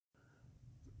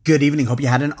Good evening. Hope you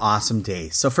had an awesome day.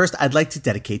 So first, I'd like to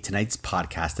dedicate tonight's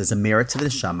podcast as a merit to the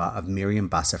neshama of Miriam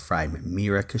Bas Ephraim,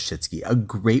 Mira Koschitzky, a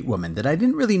great woman that I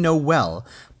didn't really know well,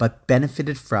 but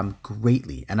benefited from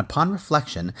greatly. And upon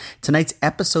reflection, tonight's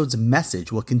episode's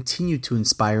message will continue to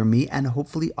inspire me and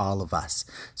hopefully all of us.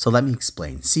 So let me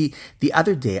explain. See, the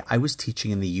other day I was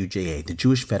teaching in the UJA, the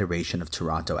Jewish Federation of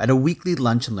Toronto, at a weekly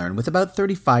lunch and learn with about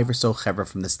 35 or so chevra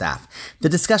from the staff. The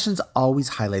discussions always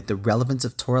highlight the relevance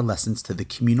of Torah lessons to the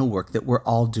communal work that we're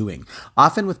all doing,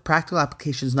 often with practical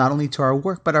applications not only to our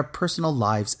work, but our personal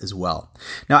lives as well.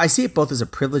 Now, I see it both as a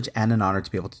privilege and an honor to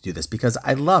be able to do this because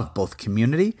I love both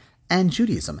community and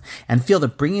Judaism, and feel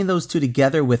that bringing those two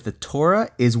together with the Torah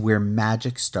is where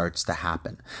magic starts to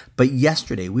happen. But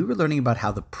yesterday, we were learning about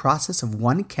how the process of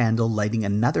one candle lighting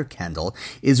another candle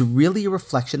is really a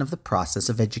reflection of the process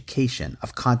of education,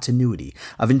 of continuity,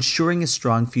 of ensuring a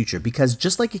strong future, because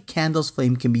just like a candle's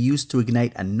flame can be used to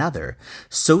ignite another,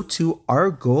 so too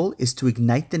our goal is to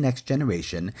ignite the next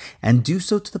generation and do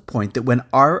so to the point that when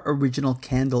our original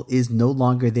candle is no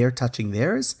longer there touching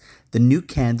theirs, the new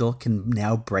candle can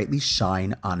now brightly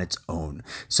shine on its own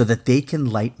so that they can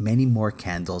light many more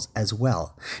candles as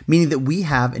well. Meaning that we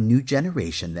have a new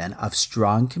generation then of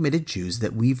strong, committed Jews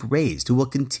that we've raised who will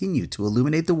continue to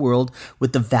illuminate the world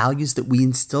with the values that we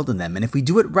instilled in them. And if we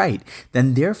do it right,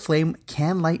 then their flame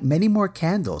can light many more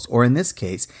candles, or in this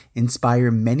case,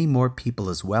 inspire many more people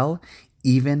as well,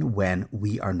 even when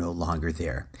we are no longer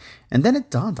there. And then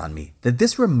it dawned on me that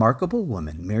this remarkable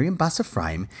woman, Miriam Bas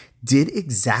Ephraim, did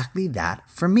exactly that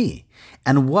for me,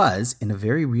 and was, in a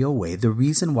very real way, the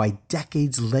reason why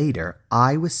decades later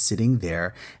I was sitting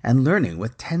there and learning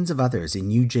with tens of others in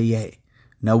UJA.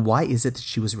 Now, why is it that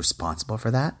she was responsible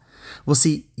for that? Well,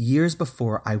 see, years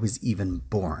before I was even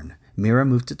born, Mira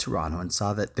moved to Toronto and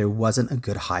saw that there wasn't a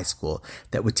good high school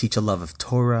that would teach a love of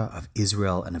Torah, of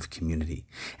Israel, and of community.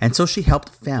 And so she helped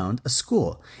found a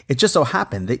school. It just so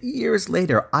happened that years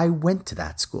later, I went to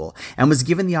that school and was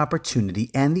given the opportunity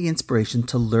and the inspiration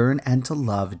to learn and to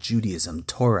love Judaism,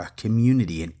 Torah,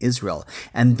 community, and Israel.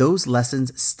 And those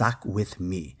lessons stuck with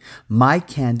me. My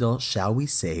candle, shall we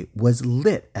say, was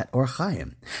lit at Or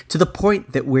Chaim, to the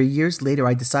point that where years later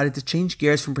I decided to change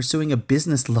gears from pursuing a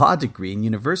business law degree in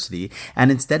university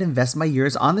and instead invest my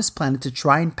years on this planet to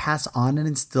try and pass on and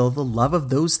instill the love of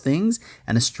those things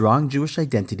and a strong Jewish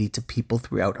identity to people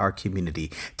throughout our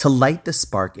community, to light the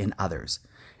spark in others.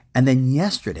 And then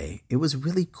yesterday, it was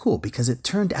really cool because it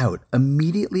turned out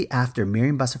immediately after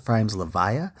Miriam Bas Ephraim's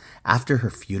Levaya, after her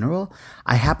funeral,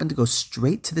 I happened to go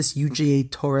straight to this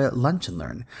UJA Torah lunch and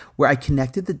learn, where I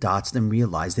connected the dots and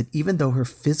realized that even though her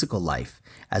physical life,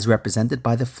 as represented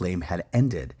by the flame, had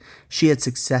ended, she had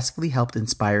successfully helped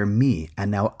inspire me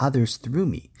and now others through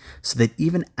me, so that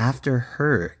even after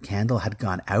her candle had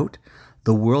gone out,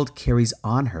 the world carries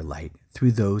on her light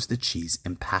through those that she's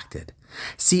impacted.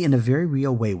 See, in a very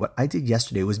real way, what I did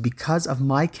yesterday was because of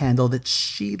my candle that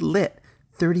she lit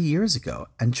 30 years ago.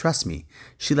 And trust me,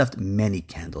 she left many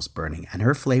candles burning, and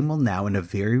her flame will now, in a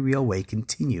very real way,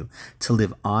 continue to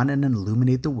live on and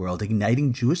illuminate the world,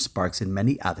 igniting Jewish sparks in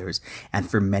many others, and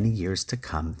for many years to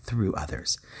come through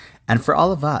others. And for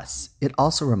all of us, it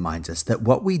also reminds us that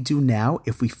what we do now,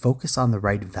 if we focus on the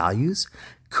right values,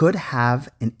 could have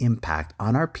an impact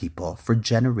on our people for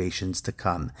generations to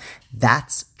come.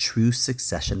 That's true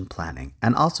succession planning,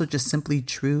 and also just simply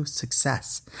true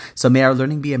success. So may our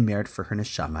learning be a merit for her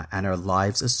neshama, and our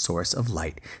lives a source of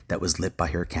light that was lit by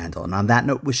her candle. And on that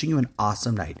note, wishing you an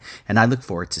awesome night, and I look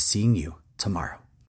forward to seeing you tomorrow.